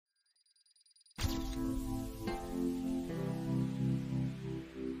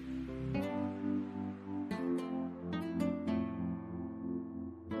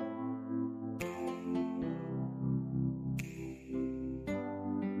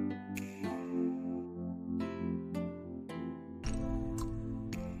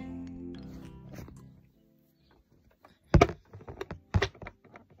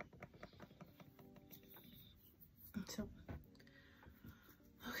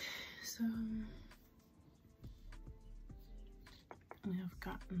I have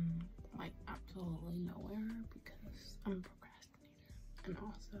gotten like absolutely nowhere because I'm a procrastinator, and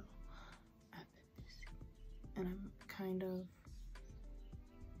also I've been busy, and I'm kind of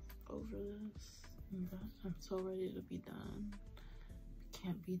over this, but I'm so ready to be done. It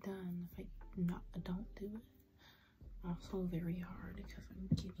can't be done if I don't do it. Also very hard because I'm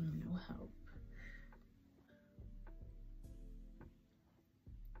getting no help.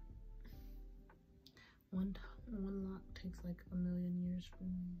 One lock takes like 1,000,000 years for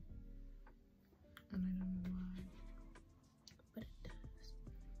me, and I don't know why, but it does.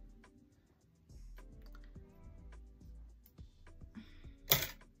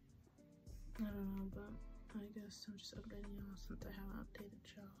 I don't know, but I guess I'm just updating y'all since I haven't updated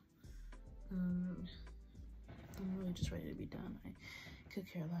y'all. I'm really just ready to be done. I could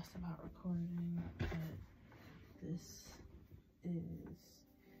care less about recording, but this is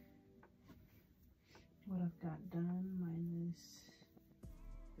what I've got done minus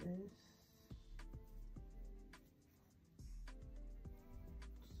this.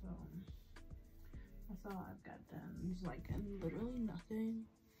 So that's all I've got done. It's like literally nothing.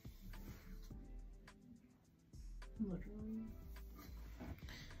 Literally.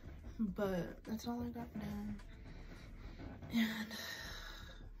 But that's all I got done. And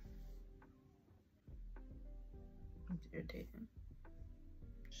it's irritating.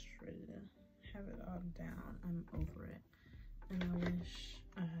 Just ready to have it all down. I'm over it. And I wish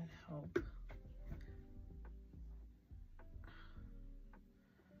I had help.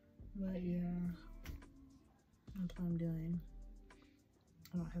 But yeah, that's what I'm doing.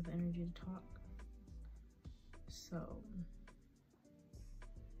 I don't have the energy to talk. So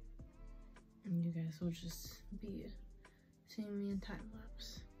you guys will just be seeing me in time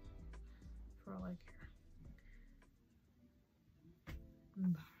lapse for all I care.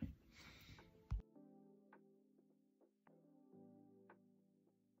 Bye.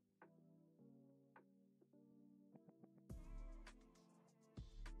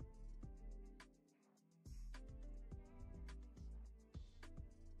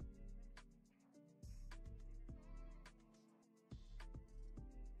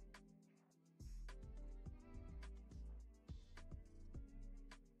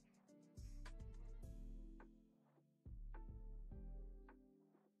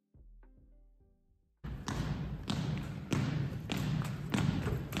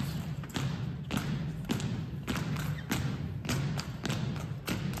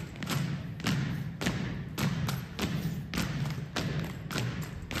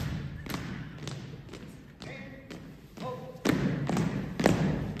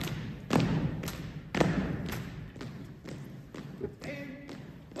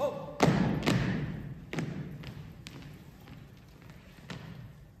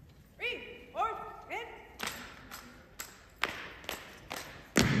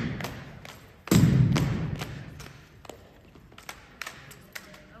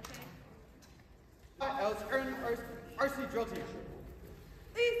 RC drill team.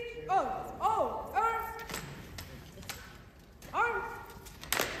 Please, arms.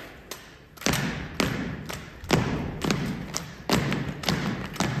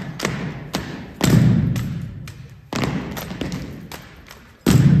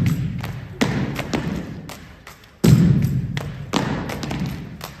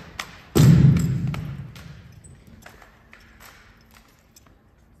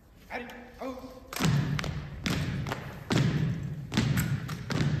 Ready? Oh.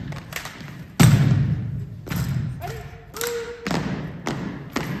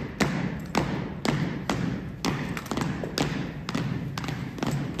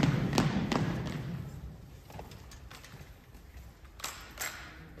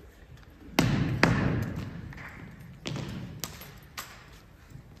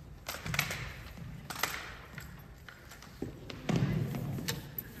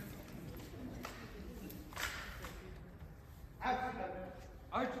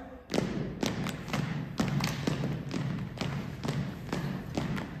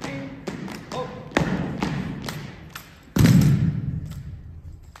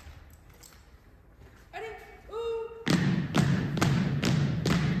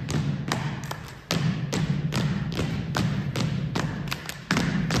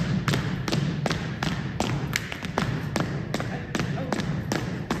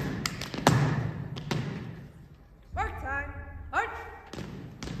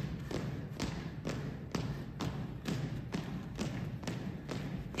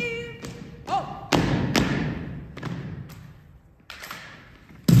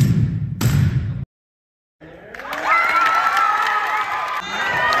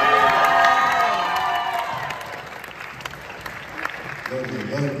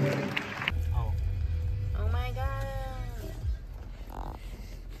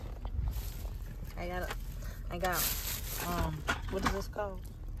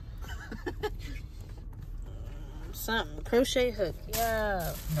 Something. Crochet hook.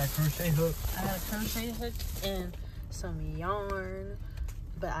 Yeah. That crochet hook. I had a crochet hook and some yarn,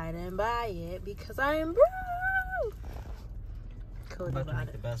 but I didn't buy it because I am broke. Cody About to bought make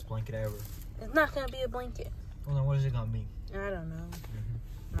it. the best blanket ever. It's not gonna be a blanket. Well, then what is it gonna be? I don't know.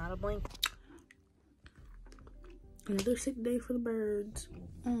 Not a blanket. Another sick day for the birds.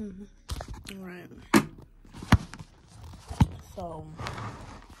 Alright. So.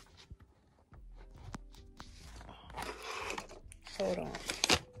 Hold on.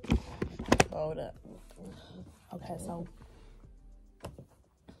 Hold up. Okay, so.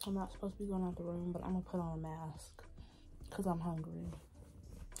 I'm not supposed to be going out the room, but I'm gonna put on a mask. Because I'm hungry.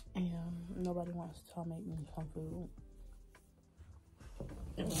 And nobody wants to make me some food.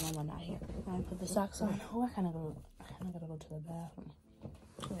 And my mama not here. I put the socks on. Oh, I kind of gotta go to the bathroom.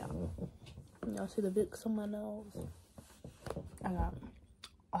 Yeah. Y'all see the Vicks on my nose? I got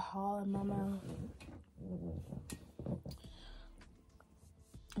a haul in my mouth.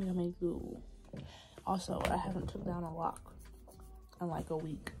 I gotta make do. Also, I haven't took down a lock in like a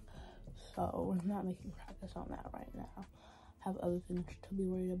week. So, we're not making progress on that right now. Have other things to be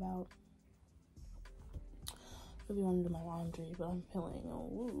worried about. I really want to do my laundry, but I'm feeling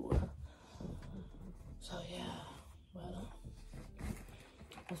ooh. So yeah, but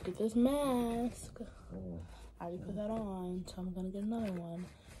let's get this mask. I already put that on, so I'm gonna get another one.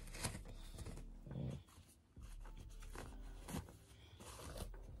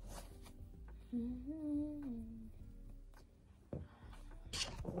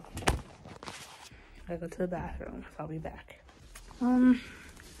 I gotta go to the bathroom, so I'll be back.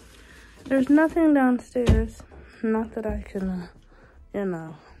 There's nothing downstairs. Not that I can,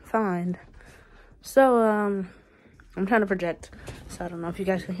 find. So, I'm trying to project. So I don't know if you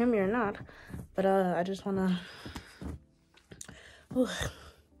guys can hear me or not. But, I just wanna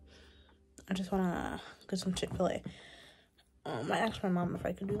get some Chick-fil-A. I asked my mom if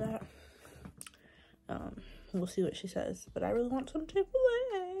I could do that. We'll see what she says. But I really want some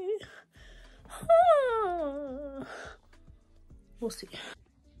Chick-fil-A. We'll see.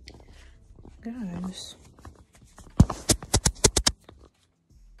 Guys.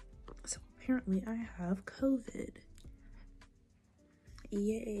 So apparently I have COVID.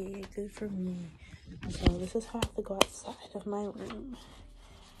 Yay, good for me. So this is how I have to go outside of my room.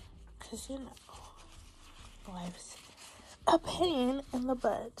 Because, life's a pain in the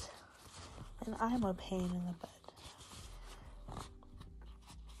butt. And I'm a pain in the butt.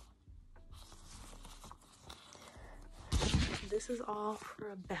 This is all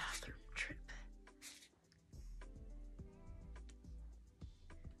for a bathroom trip.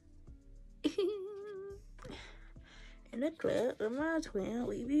 In the club with my twin,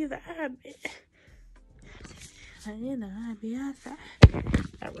 we be vibing. I be outside.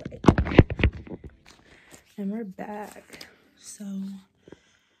 Alright. And we're back. So,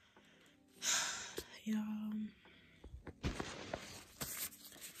 y'all.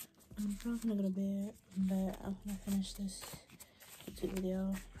 I'm probably gonna go to bed, but I'm gonna finish this YouTube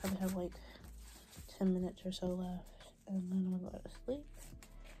video. Probably have like 10 minutes or so left, and then I'm gonna go to sleep.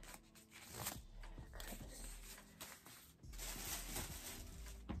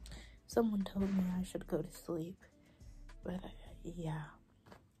 Someone told me I should go to sleep, but yeah.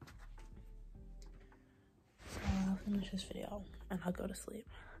 So I'll finish this video and I'll go to sleep.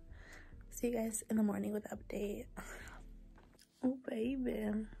 See you guys in the morning with update. Oh baby,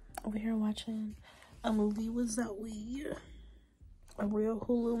 over here watching a movie with Zoe. A real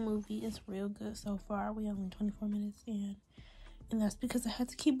Hulu movie. It's real good so far. We only 24 minutes in, and that's because I had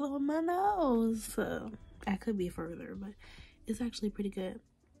to keep blowing my nose. So I could be further, but it's actually pretty good.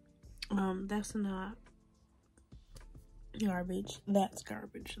 That's not garbage. That's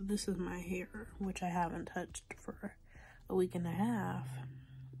garbage. This is my hair, which I haven't touched for a week and a half.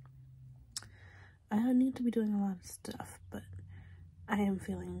 I need to be doing a lot of stuff, but I am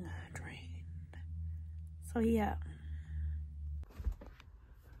feeling drained. So yeah.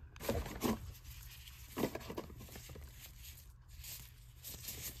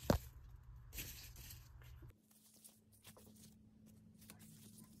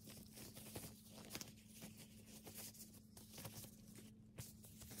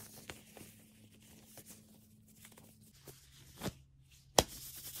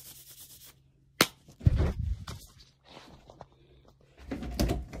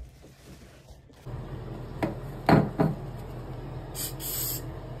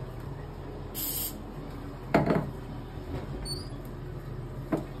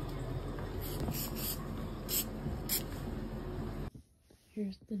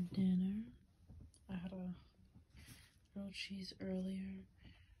 Here's the dinner. I had a grilled cheese earlier.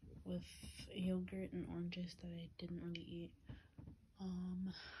 yogurt and oranges that I didn't really eat.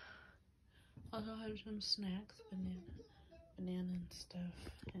 Also had some snacks, banana and stuff,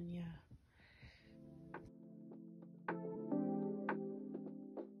 and yeah.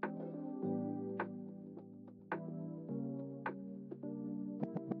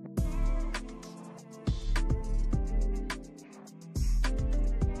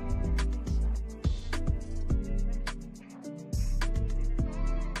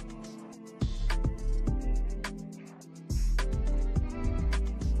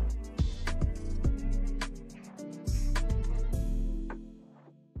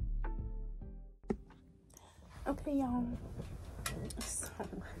 Okay, y'all. So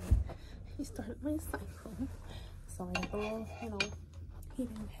he started my cycle. So I have a little,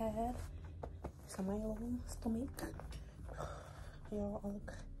 heating pad. So my little stomach. Y'all,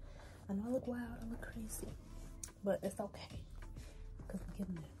 I know I look wild, I look crazy, but it's okay, cause I'm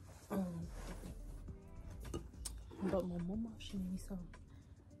getting it. But my mama, she made me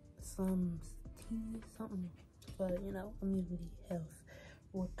some tea, something for immunity, health,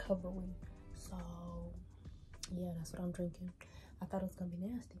 recovery. So yeah, that's what I'm drinking. I thought it was gonna be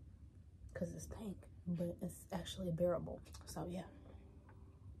nasty because it's pink, but it's actually bearable. So yeah.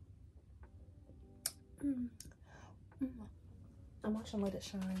 I'm watching Let It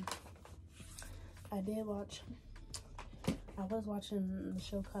Shine. I was watching the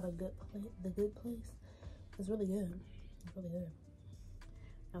show called The Good Place. It's really good. It's really good.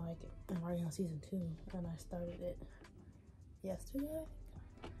 I like it. I'm already on season 2, and I started it yesterday.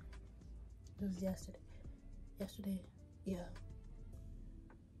 It was yesterday.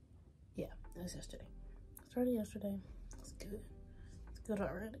 Yeah, it was yesterday. Started yesterday. It's good. It's good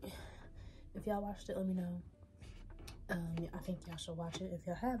already. If y'all watched it, let me know. I think y'all should watch it if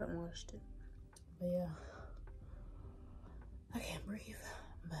y'all haven't watched it. But yeah, I can't breathe.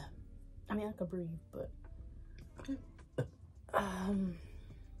 But I mean, I could breathe, but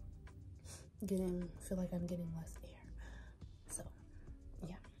feel like I'm getting less air. So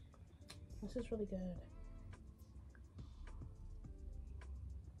yeah, this is really good.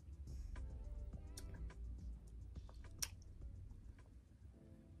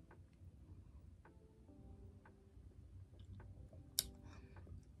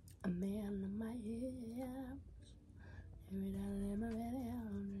 A man in my hips, every day in my belly,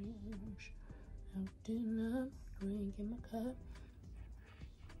 I'm dinner, drink in my cup.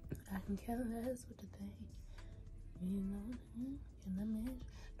 I can care less what to think. You know, in the midst,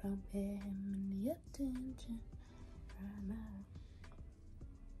 don't pay him any attention right now.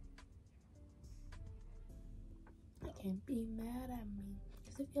 I can't be mad at me,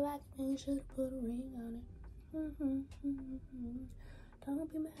 'cause if you like me, you should put a ring on it. Don't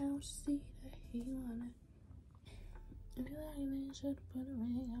be mad when you see that he want it. If you like me, you should put a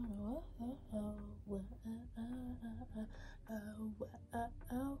ring on it.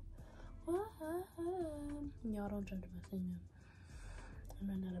 Y'all don't judge my singing. I'm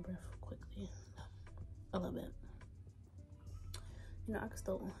running out of breath quickly. A little bit. I can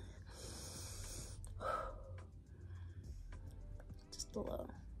still just a little.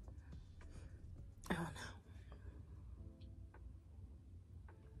 I don't know.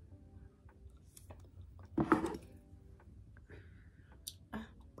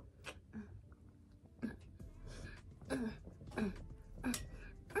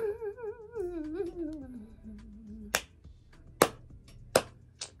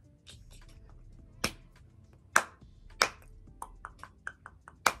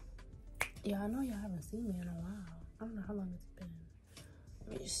 Yeah, I know y'all haven't seen me in a while. I don't know how long it's been.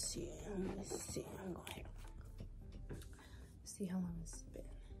 Let me see. I'm going to see how long it's been.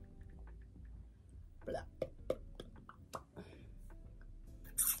 Blah.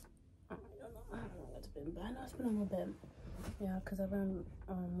 I don't know how long it's been, but I know it's been a little bit. Yeah, because I've been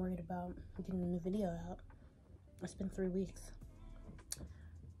worried about getting a new video out. It's been 3 weeks.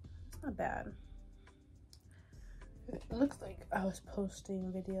 It's not bad. It looks like I was posting a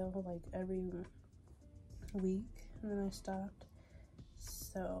video like every week and then I stopped.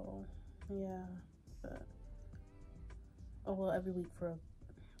 So yeah, but well, every week for a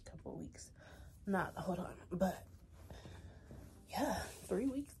couple of weeks. Hold on, but yeah, 3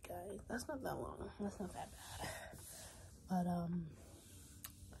 weeks, guys. That's not that long. That's not that bad. But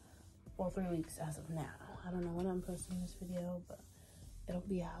well, 3 weeks as of now. I don't know when I'm posting this video, but it'll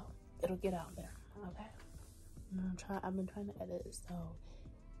be out. It'll get out there. Okay. I've been trying to edit, so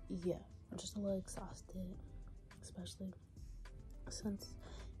yeah, I'm just a little exhausted, especially since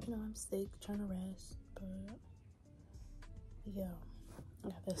I'm sick, trying to rest. But yeah, I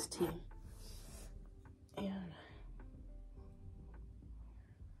got this tea, and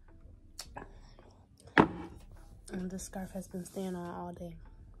And this scarf has been staying on all day.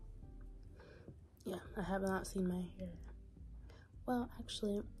 Yeah, I have not seen my hair. Well,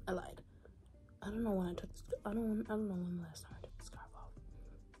 actually, I lied. I don't know when I took I don't know when the last time I took the scarf off.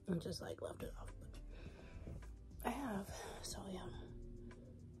 And just like left it off. But I have, so yeah.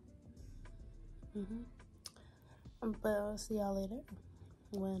 But I'll see y'all later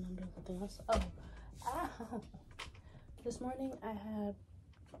when I'm doing something else. Oh, ow. This morning I had,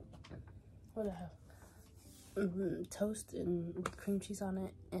 what did I have? Toast and with cream cheese on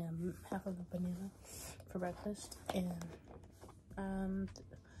it and half of a banana for breakfast. And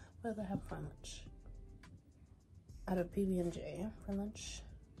what did I have for lunch? I had a PB&J for lunch.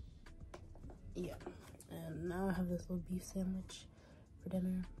 Yeah. And now I have this little beef sandwich for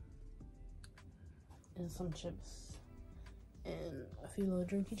dinner. And some chips. And a few little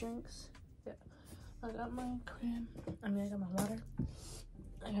drinky drinks. Yeah. I got my I got my water.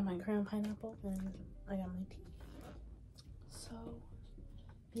 I got my cran pineapple. And I got my tea. So,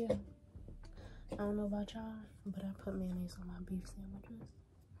 yeah. I don't know about y'all, but I put mayonnaise on my beef sandwiches.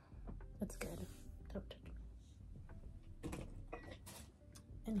 It's good. Don't touch me.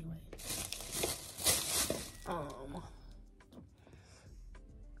 Anyway.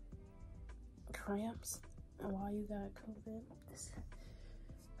 Cramps while you got COVID.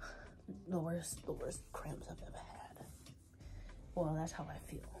 The worst cramps I've ever had. Well, that's how I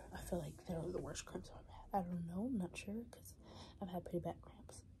feel. I feel like they're the worst cramps I've had. I don't know, I'm not sure, because I've had pretty bad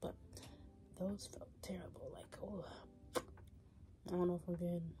cramps, but those felt terrible. Like, oh, I don't know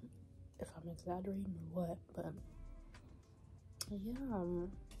if I'm exaggerating or what, but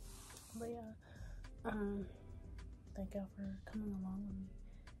yeah, thank y'all for coming along with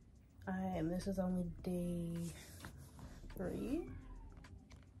me. This is only day 3.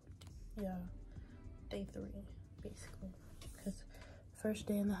 Yeah, day 3, basically, because first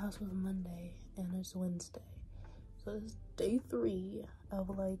day in the house was Monday and it's Wednesday, so this is day 3 of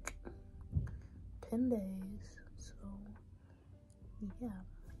like 10 days. So yeah,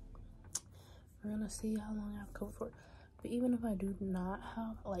 we're gonna see how long I have COVID for. But even if I do not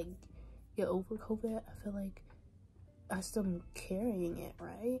have, like, get over COVID, I feel like I still am carrying it,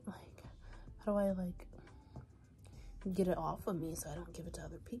 right? Like, how do I, like, get it off of me so I don't give it to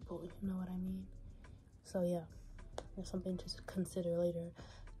other people? You know what I mean? So yeah, there's something to consider later.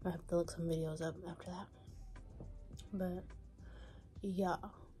 I have to look some videos up after that. But yeah,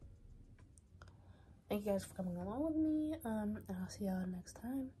 thank you guys for coming along with me. And I'll see y'all next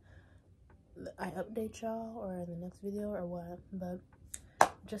time. I update y'all or in the next video or what, but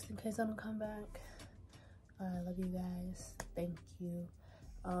just in case I don't come back, I love you guys. Thank you.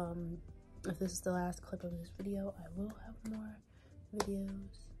 If this is the last clip of this video, I will have more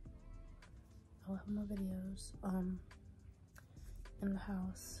videos. I will have more videos in the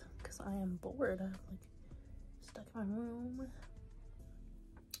house because I am bored. I'm like stuck in my room.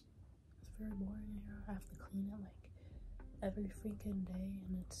 It's very boring here. I have to clean it like every freaking day,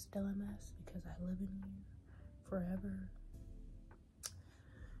 and it's still a mess because I live in here forever.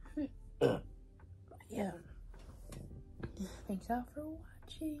 Yeah. Thanks y'all for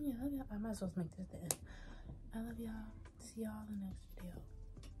watching. I love y'all. I might as well make this the end. I love y'all. See y'all in the next video.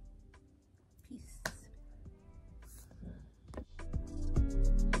 Peace.